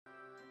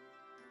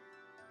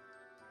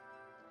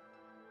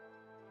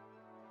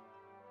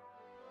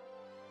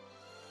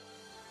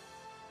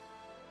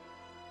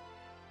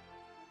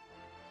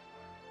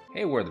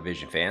Hey War of the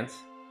Vision fans,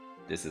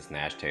 this is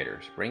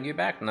Nashtaters, bringing you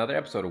back another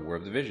episode of War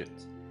of the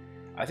Visions.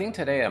 I think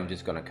today I'm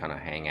just going to kind of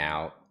hang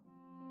out,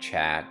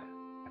 chat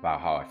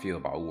about how I feel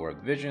about War of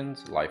the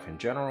Visions, life in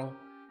general,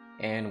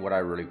 and what I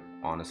really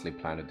honestly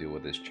plan to do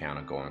with this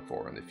channel going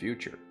forward in the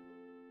future.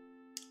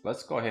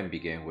 Let's go ahead and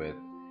begin with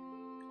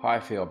how I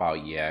feel about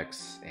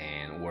EX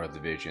and War of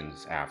the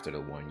Visions after the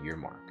 1 year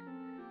mark.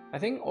 I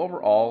think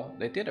overall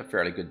they did a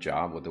fairly good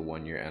job with the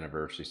 1 year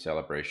anniversary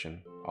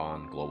celebration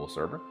on global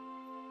server.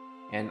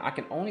 And I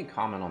can only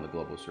comment on the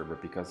global server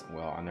because,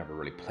 well, I never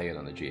really played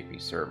on the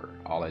JP server.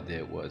 All I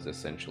did was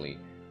essentially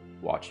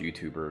watch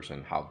YouTubers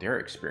and how their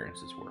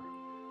experiences were,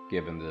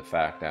 given the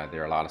fact that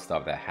there are a lot of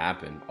stuff that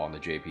happened on the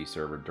JP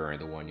server during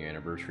the 1 year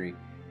anniversary.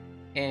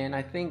 And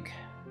I think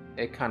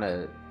it kind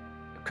of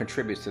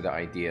contributes to the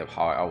idea of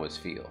how I always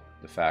feel.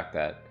 The fact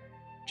that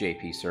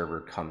JP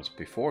server comes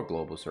before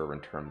global server in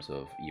terms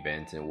of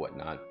events and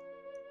whatnot.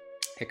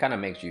 It kind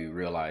of makes you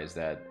realize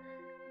that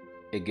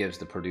it gives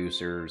the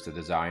producers, the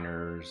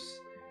designers,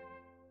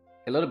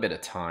 a little bit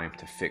of time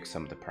to fix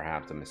some of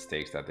perhaps the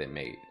mistakes that they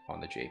made on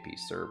the JP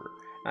server.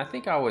 And I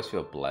think I always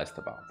feel blessed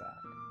about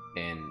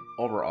that. And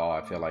overall,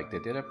 I feel like they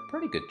did a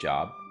pretty good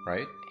job,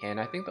 right?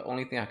 And I think the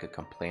only thing I could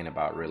complain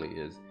about really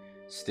is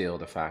still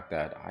the fact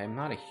that I'm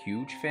not a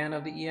huge fan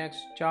of the EX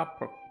job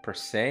per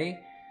se,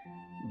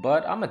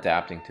 but I'm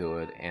adapting to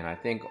it. And I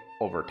think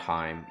over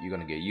time, you're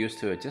going to get used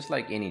to it, just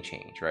like any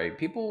change, right?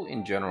 People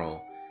in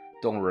general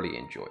don't really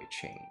enjoy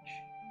change.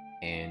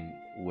 And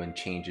when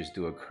changes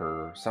do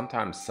occur,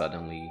 sometimes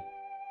suddenly,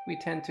 we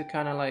tend to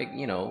kind of like,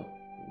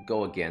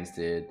 go against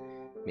it,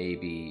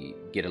 maybe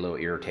get a little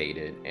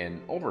irritated,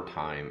 and over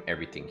time,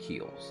 everything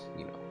heals,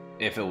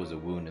 if it was a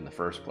wound in the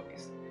first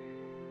place.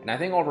 And I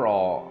think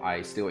overall,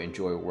 I still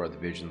enjoy War of the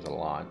Visions a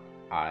lot.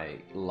 I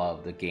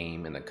love the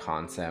game and the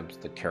concepts,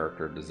 the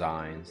character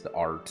designs, the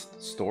art,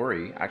 the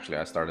story. Actually,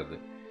 I started to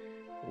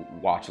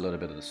watch a little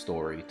bit of the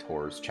story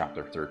towards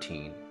chapter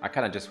 13. I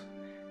kind of just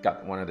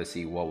wanted to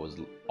see what was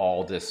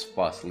all this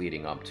fuss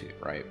leading up to,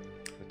 right?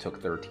 It took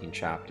 13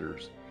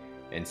 chapters,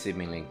 and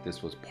seemingly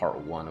this was part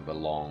 1 of a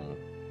long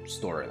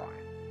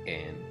storyline.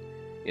 And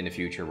in the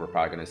future, we're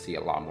probably going to see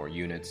a lot more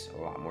units,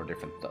 a lot more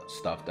different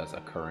stuff that's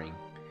occurring.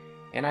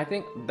 And I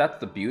think that's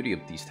the beauty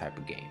of these type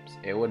of games.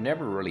 It will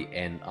never really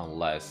end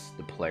unless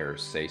the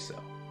players say so.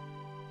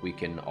 We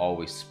can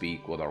always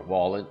speak with our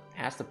wallet,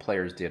 as the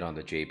players did on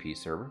the JP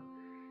server.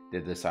 They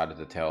decided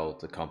to tell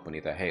the company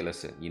that, hey,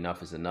 listen,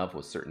 enough is enough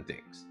with certain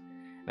things.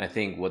 And I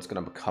think what's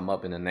going to come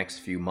up in the next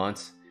few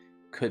months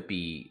could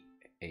be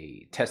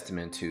a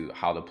testament to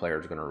how the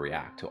players are going to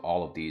react to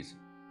all of these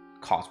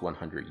cost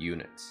 100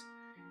 units.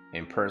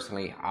 And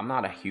personally, I'm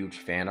not a huge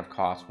fan of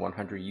cost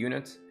 100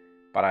 units,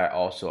 but I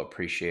also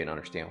appreciate and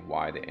understand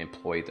why they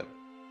employ them.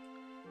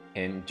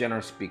 And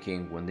generally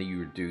speaking, when you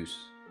reduce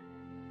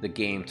the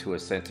game to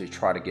essentially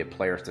try to get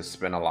players to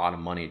spend a lot of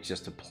money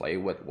just to play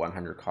with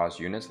 100 cost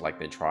units like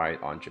they tried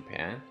on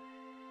Japan,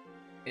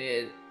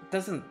 it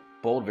doesn't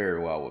bode very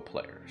well with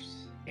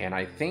players. And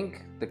I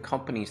think the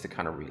company needs to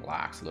kind of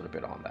relax a little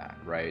bit on that,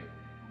 right?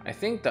 I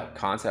think the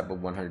concept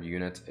of 100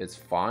 units is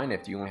fine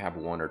if you only have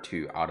 1 or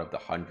 2 out of the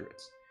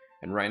hundreds.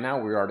 And right now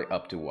we're already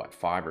up to what,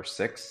 5 or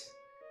 6?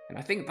 And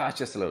I think that's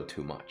just a little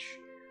too much.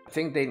 I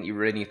think you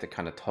really need to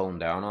kind of tone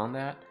down on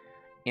that.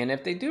 And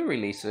if they do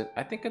release it,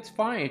 I think it's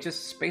fine.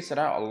 Just space it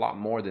out a lot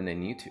more than they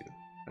need to.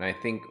 And I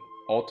think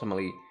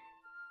ultimately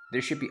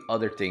there should be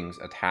other things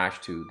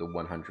attached to the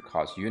 100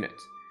 cost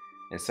units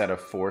instead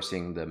of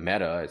forcing the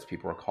meta, as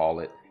people call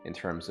it, in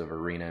terms of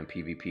arena and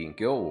PvP and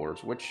guild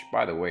wars, which,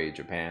 by the way,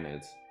 Japan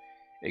is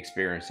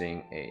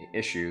experiencing an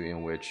issue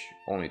in which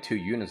only 2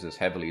 units is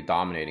heavily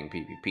dominating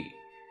PvP.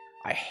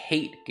 I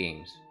hate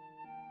games.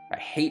 I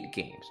hate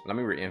games. Let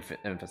me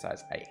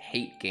re-emphasize, I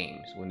hate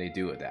games when they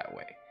do it that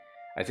way.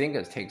 I think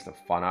it takes the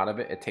fun out of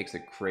it. It takes the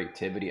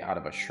creativity out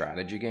of a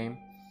strategy game.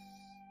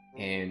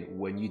 And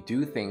when you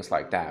do things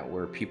like that,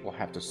 where people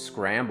have to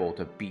scramble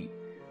to beat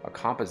a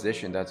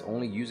composition that's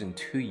only using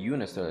 2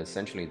 units to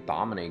essentially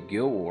dominate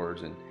guild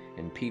wars and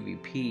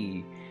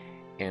PvP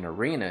and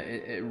arena,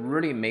 it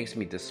really makes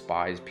me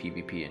despise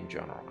PvP in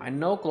general. I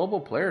know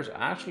global players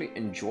actually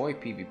enjoy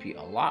PvP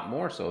a lot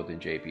more so than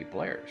JP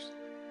players.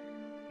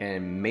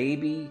 And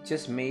maybe,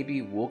 just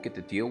maybe, we'll get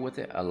to deal with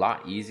it a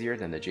lot easier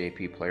than the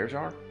JP players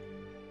are.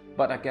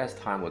 But I guess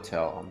time will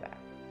tell on that.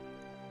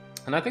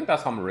 And I think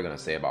that's all I'm really going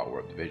to say about War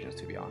of the Visions,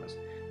 to be honest.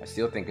 I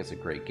still think it's a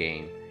great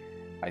game.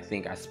 I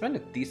think I spent a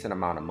decent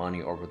amount of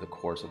money over the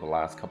course of the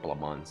last couple of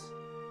months.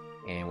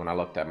 And when I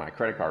looked at my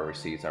credit card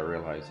receipts, I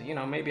realized,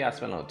 maybe I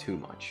spent a little too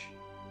much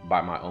by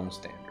my own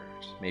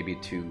standards. Maybe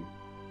 2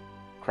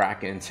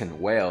 Krakens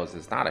and whales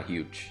is not a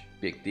huge,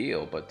 big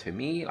deal. But to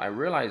me, I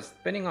realized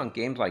spending on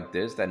games like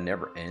this that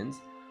never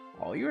ends,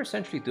 all you're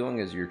essentially doing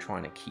is you're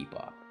trying to keep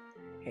up.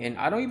 And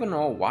I don't even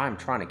know why I'm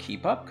trying to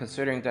keep up,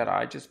 considering that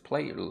I just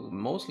play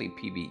mostly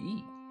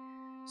PvE.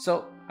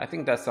 So I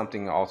think that's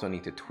something I also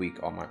need to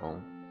tweak on my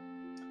own.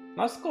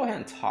 Let's go ahead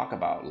and talk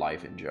about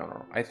life in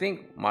general. I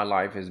think my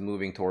life is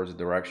moving towards a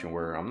direction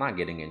where I'm not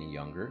getting any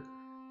younger.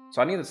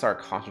 So I need to start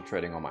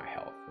concentrating on my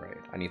health, right?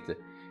 I need to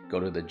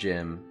go to the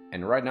gym,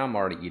 and right now I'm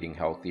already eating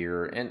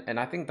healthier, and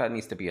I think that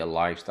needs to be a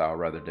lifestyle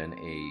rather than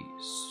a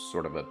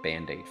sort of a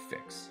band-aid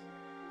fix.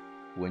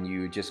 When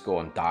you just go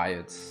on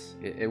diets,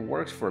 it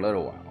works for a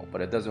little while, but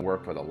it doesn't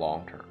work for the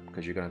long term,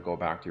 because you're going to go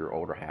back to your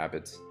older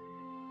habits,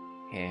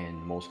 and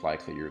most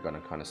likely you're going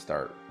to kind of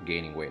start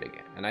gaining weight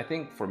again. And I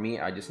think for me,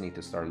 I just need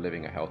to start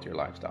living a healthier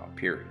lifestyle,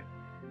 period.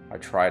 I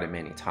tried it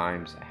many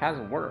times, it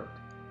hasn't worked.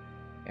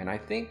 And I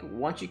think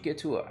once you get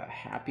to a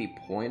happy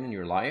point in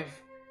your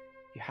life,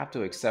 you have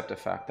to accept the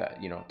fact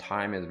that,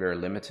 time is very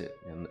limited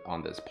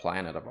on this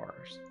planet of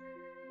ours.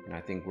 And I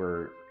think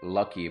we're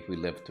lucky if we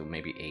live to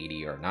maybe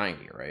 80 or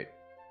 90, right?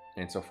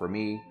 And so for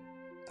me,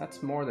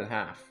 that's more than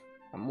half.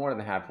 I'm more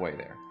than halfway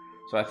there.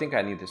 So I think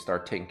I need to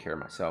start taking care of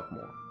myself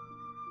more,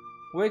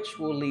 which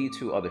will lead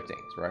to other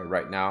things, right?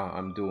 Right now,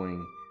 I'm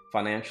doing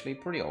financially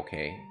pretty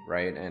okay,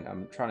 right? And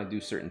I'm trying to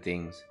do certain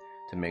things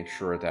to make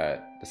sure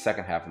that the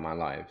second half of my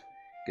life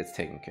gets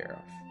taken care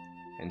of.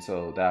 And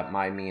so that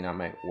might mean I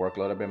might work a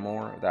little bit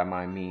more. That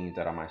might mean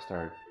that I might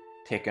start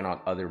taking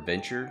on other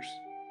ventures.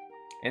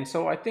 And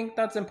so I think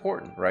that's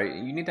important, right?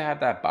 You need to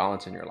have that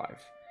balance in your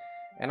life.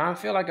 And I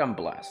feel like I'm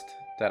blessed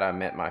that I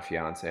met my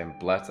fiance. I'm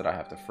blessed that I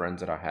have the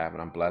friends that I have,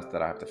 and I'm blessed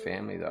that I have the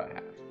family that I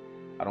have.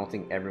 I don't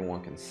think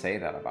everyone can say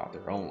that about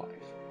their own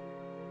life.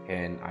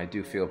 And I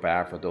do feel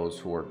bad for those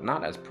who are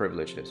not as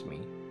privileged as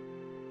me.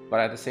 But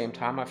at the same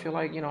time, I feel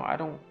like, I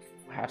don't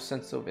have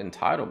sense of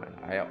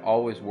entitlement. I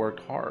always worked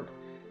hard.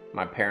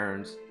 My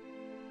parents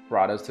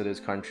brought us to this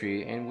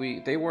country,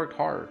 and they worked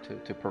hard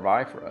to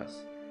provide for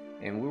us.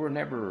 And we were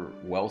never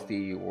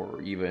wealthy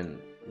or even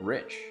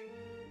rich.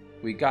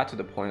 We got to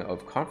the point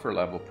of comfort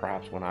level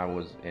perhaps when I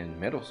was in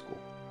middle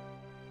school.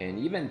 And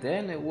even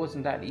then, it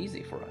wasn't that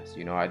easy for us.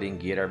 I didn't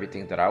get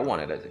everything that I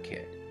wanted as a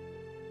kid.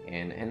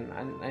 And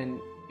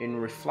in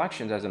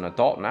reflections as an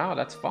adult now,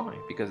 that's fine.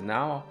 Because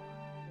now,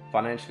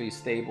 financially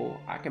stable,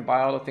 I can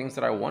buy all the things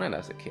that I wanted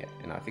as a kid.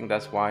 And I think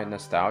that's why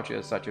nostalgia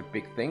is such a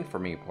big thing for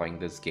me, playing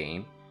this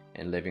game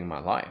and living my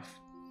life.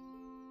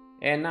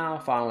 And now,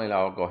 finally,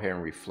 I'll go ahead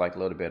and reflect a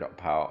little bit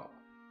about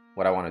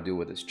what I want to do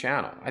with this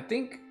channel. I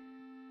think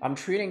I'm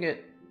treating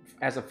it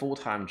as a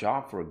full-time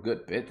job for a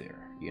good bit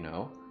there,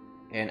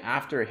 And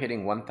after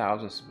hitting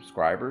 1,000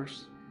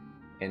 subscribers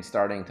and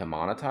starting to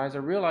monetize, I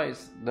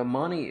realized the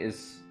money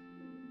is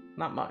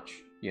not much,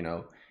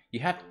 You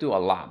have to do a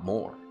lot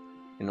more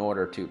in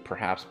order to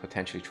perhaps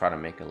potentially try to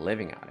make a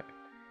living out of it.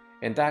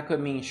 And that could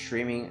mean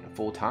streaming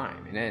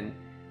full-time. And then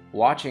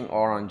watching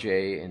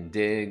RNJ and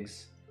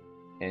Diggs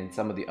and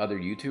some of the other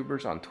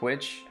YouTubers on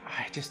Twitch,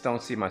 I just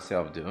don't see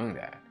myself doing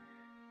that.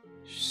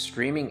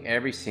 Streaming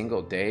every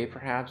single day,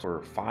 perhaps,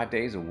 or 5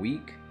 days a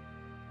week,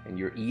 and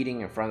you're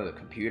eating in front of the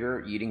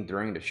computer, eating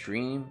during the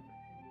stream,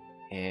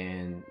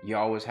 and you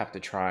always have to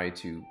try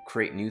to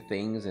create new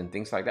things and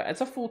things like that.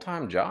 It's a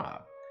full-time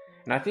job.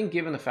 And I think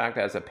given the fact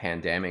that there's a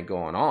pandemic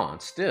going on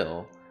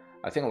still,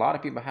 I think a lot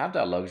of people have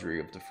that luxury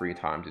of the free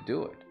time to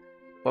do it.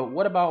 But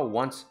what about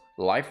once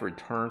life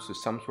returns to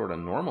some sort of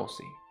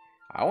normalcy?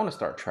 I want to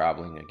start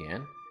traveling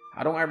again.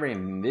 I don't ever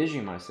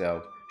envision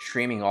myself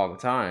streaming all the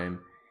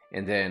time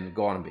and then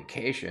go on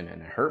vacation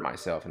and hurt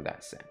myself in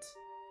that sense.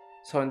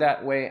 So in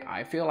that way,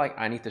 I feel like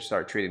I need to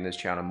start treating this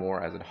channel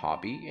more as a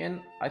hobby.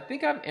 And I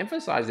think I've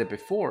emphasized it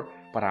before,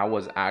 but I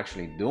was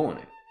actually doing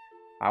it.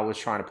 I was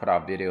trying to put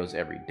out videos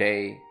every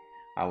day.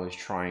 I was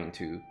trying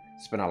to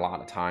spend a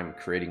lot of time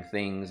creating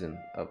things and,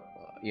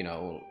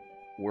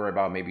 worry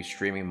about maybe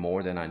streaming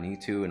more than I need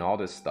to and all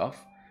this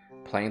stuff.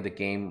 Playing the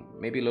game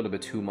maybe a little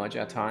bit too much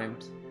at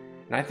times.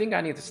 And I think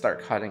I need to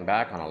start cutting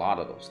back on a lot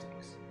of those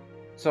things.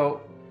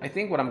 So I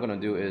think what I'm going to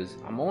do is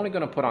I'm only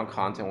going to put on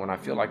content when I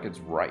feel like it's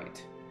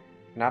right.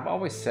 And I've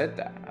always said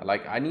that.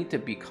 Like, I need to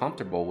be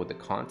comfortable with the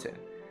content.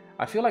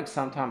 I feel like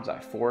sometimes I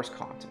force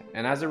content.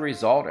 And as a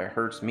result, it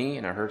hurts me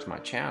and it hurts my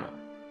channel.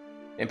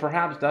 And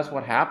perhaps that's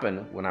what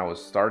happened when I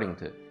was starting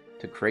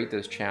to create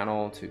this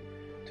channel,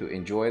 to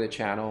enjoy the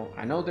channel.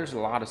 I know there's a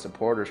lot of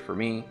supporters for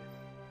me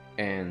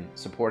and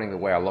supporting the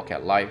way I look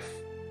at life.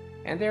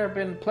 And there have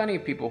been plenty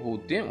of people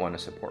who didn't want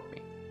to support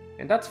me.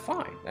 And that's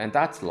fine. And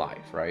that's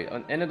life, right?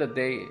 At the end of the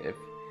day,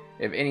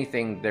 if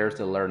anything, there's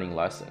the learning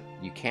lesson.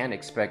 You can't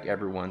expect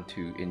everyone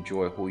to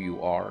enjoy who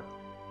you are,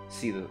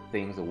 see the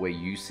things the way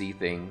you see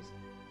things.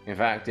 In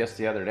fact, just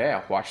the other day,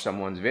 I watched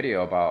someone's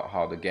video about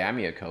how the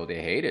Gamia code,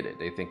 they hated it.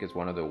 They think it's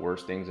one of the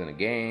worst things in a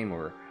game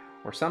or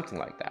something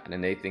like that.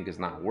 And they think it's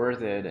not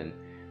worth it. And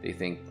they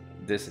think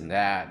this and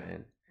that.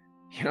 And,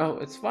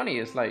 it's funny.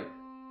 It's like,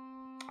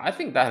 I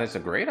think that is a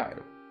great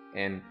item.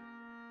 And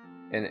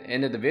in the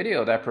end of the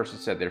video, that person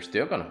said they're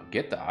still going to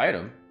get the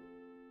item.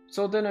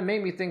 So then it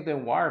made me think,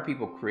 then why are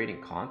people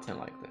creating content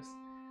like this?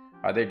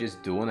 Are they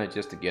just doing it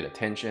just to get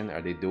attention?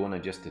 Are they doing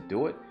it just to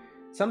do it?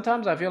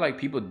 Sometimes I feel like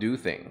people do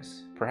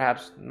things,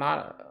 perhaps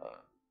not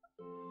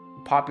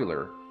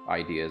popular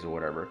ideas or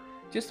whatever,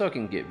 just so it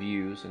can get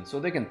views and so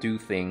they can do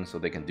things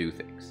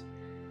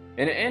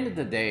And at the end of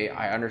the day,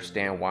 I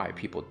understand why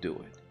people do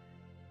it.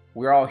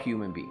 We're all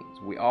human beings.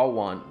 We all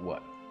want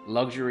what?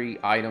 luxury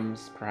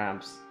items,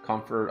 perhaps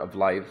comfort of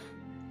life,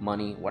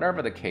 money,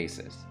 whatever the case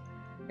is.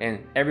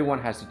 And everyone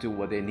has to do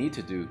what they need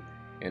to do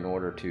in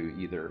order to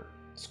either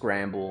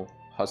scramble,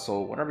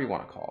 hustle, whatever you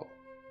want to call it.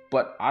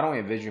 But I don't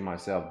envision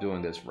myself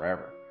doing this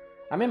forever.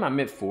 I'm in my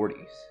mid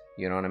 40s,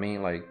 you know what I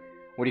mean? Like,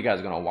 what are you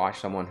guys gonna watch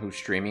someone who's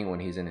streaming when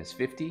he's in his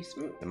 50s?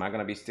 Am I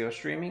gonna be still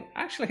streaming?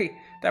 Actually,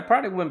 that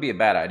probably wouldn't be a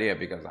bad idea,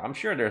 because I'm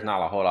sure there's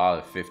not a whole lot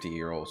of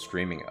 50-year-olds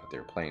streaming out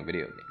there playing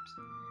video games.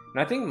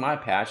 And I think my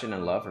passion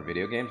and love for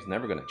video games is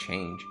never gonna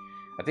change.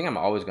 I think I'm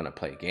always gonna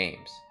play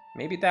games.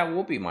 Maybe that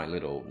will be my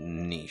little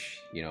niche,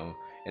 you know,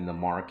 in the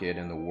market,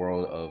 in the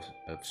world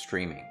of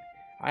streaming.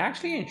 I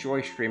actually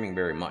enjoy streaming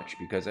very much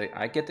because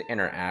I get to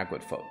interact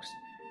with folks.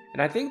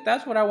 And I think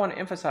that's what I want to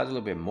emphasize a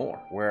little bit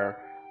more, where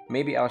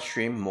maybe I'll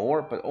stream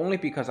more, but only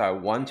because I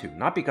want to,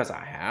 not because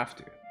I have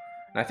to.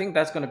 And I think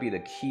that's going to be the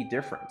key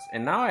difference.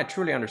 And now I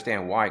truly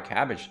understand why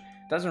Cabbage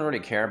doesn't really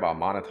care about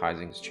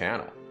monetizing his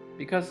channel.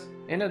 Because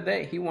end of the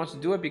day, he wants to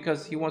do it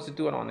because he wants to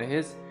do it on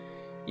his,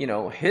 you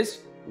know, his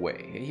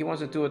way. He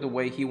wants to do it the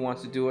way he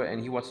wants to do it,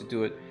 and he wants to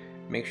do it,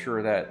 make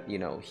sure that, you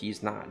know,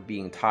 he's not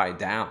being tied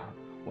down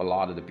with a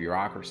lot of the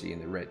bureaucracy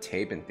and the red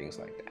tape and things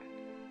like that.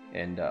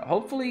 And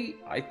hopefully,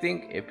 I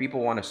think if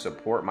people want to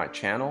support my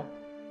channel,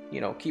 you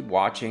know, keep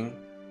watching,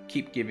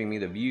 keep giving me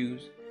the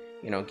views,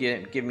 you know,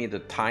 give me the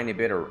tiny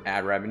bit of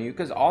ad revenue,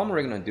 because all I'm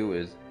really going to do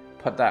is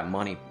put that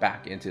money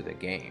back into the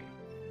game.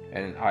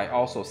 And I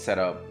also set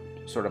up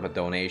sort of a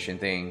donation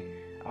thing.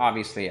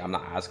 Obviously, I'm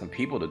not asking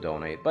people to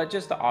donate, but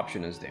just the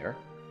option is there.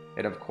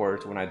 And of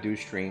course, when I do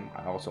stream,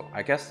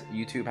 I guess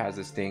YouTube has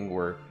this thing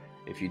where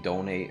if you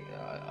donate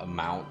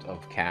amount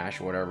of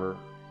cash or whatever,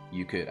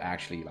 you could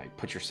actually like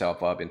put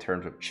yourself up in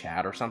terms of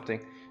chat or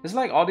something. It's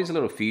like all these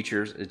little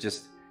features. It's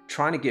just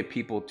trying to get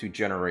people to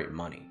generate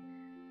money.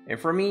 And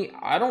for me,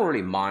 I don't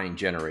really mind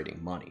generating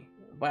money,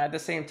 but at the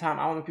same time,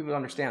 I want people to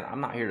understand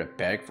I'm not here to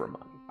beg for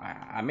money.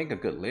 I make a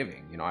good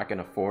living. You know, I can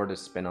afford to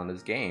spend on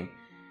this game,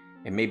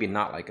 and maybe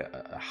not like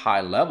a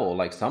high level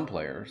like some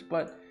players,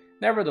 but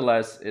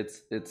nevertheless,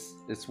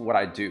 it's what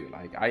I do.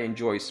 Like, I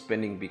enjoy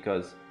spending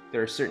because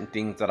there are certain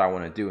things that I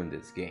want to do in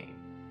this game.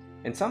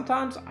 And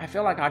sometimes I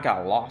feel like I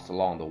got lost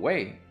along the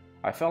way.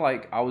 I felt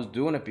like I was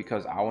doing it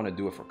because I want to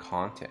do it for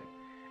content.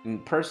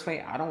 And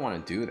personally, I don't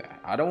want to do that.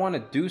 I don't want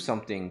to do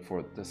something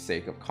for the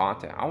sake of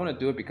content. I want to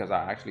do it because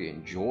I actually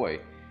enjoy,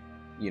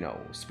 you know,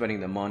 spending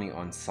the money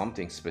on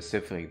something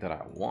specifically that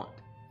I want.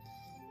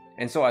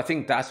 And so I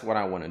think that's what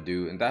I want to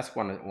do. And that's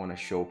what I want to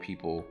show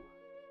people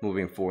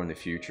moving forward in the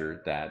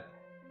future, that,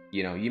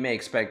 you know, you may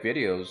expect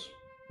videos,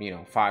 you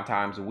know, 5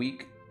 times a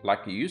week like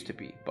it used to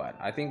be. But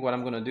I think what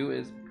I'm going to do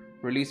is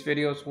release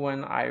videos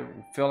when I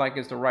feel like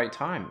it's the right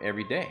time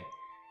every day.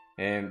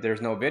 And if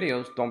there's no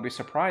videos, don't be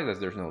surprised that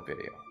there's no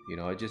video. You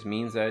know, it just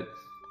means that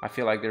I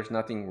feel like there's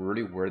nothing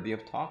really worthy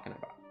of talking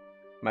about.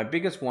 My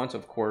biggest ones,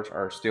 of course,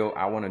 are still,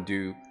 I want to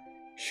do,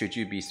 should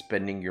you be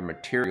spending your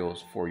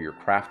materials for your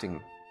crafting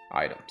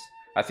items?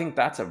 I think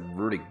that's a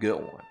really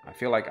good one. I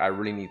feel like I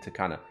really need to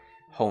kind of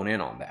hone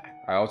in on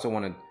that. I also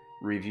want to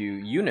review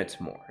units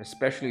more,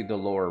 especially the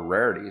lower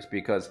rarities,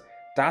 because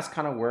that's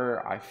kind of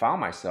where I found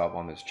myself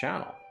on this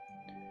channel.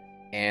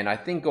 And I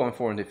think going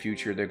forward in the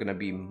future, there's going to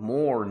be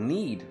more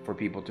need for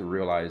people to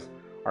realize,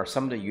 are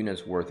some of the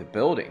units worth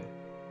building?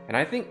 And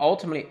I think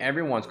ultimately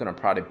everyone's going to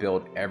probably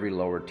build every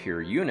lower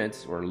tier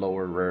units or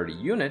lower rarity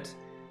units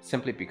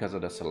simply because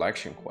of the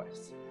selection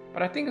quests.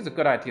 But I think it's a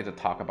good idea to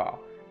talk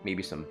about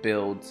maybe some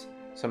builds,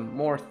 some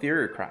more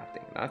theory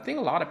crafting. And I think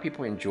a lot of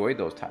people enjoy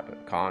those type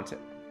of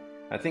content.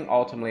 I think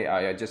ultimately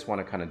I just want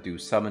to kind of do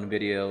summon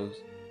videos,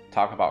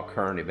 talk about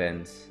current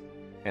events,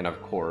 and of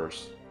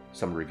course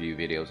some review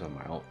videos of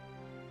my own.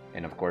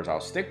 And of course, I'll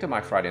stick to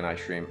my Friday night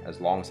stream as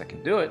long as I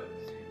can do it.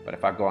 But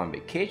if I go on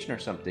vacation or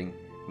something,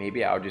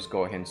 maybe I'll just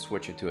go ahead and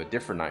switch it to a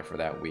different night for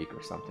that week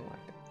or something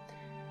like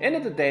that. End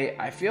of the day,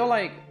 I feel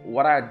like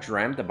what I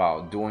dreamt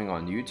about doing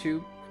on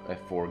YouTube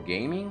for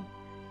gaming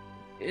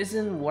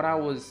isn't what I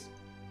was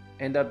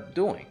end up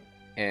doing.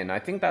 And I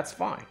think that's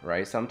fine,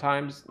 right?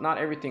 Sometimes not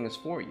everything is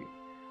for you.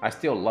 I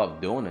still love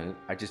doing it.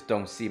 I just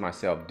don't see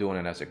myself doing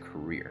it as a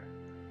career.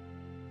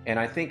 And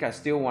I think I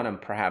still want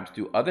to perhaps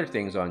do other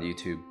things on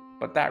YouTube,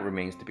 but that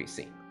remains to be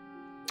seen.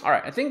 All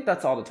right, I think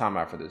that's all the time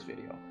I have for this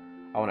video.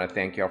 I want to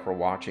thank y'all for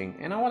watching,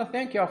 and I want to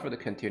thank y'all for the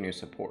continued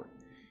support.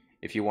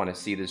 If you want to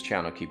see this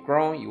channel keep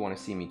growing, you want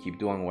to see me keep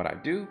doing what I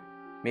do,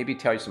 maybe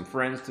tell some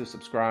friends to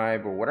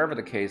subscribe, or whatever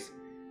the case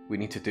we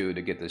need to do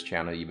to get this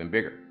channel even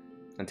bigger.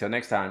 Until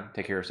next time,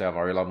 take care of yourself,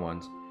 all your loved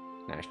ones.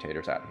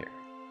 Nashtaters out here.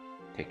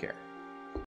 Take care.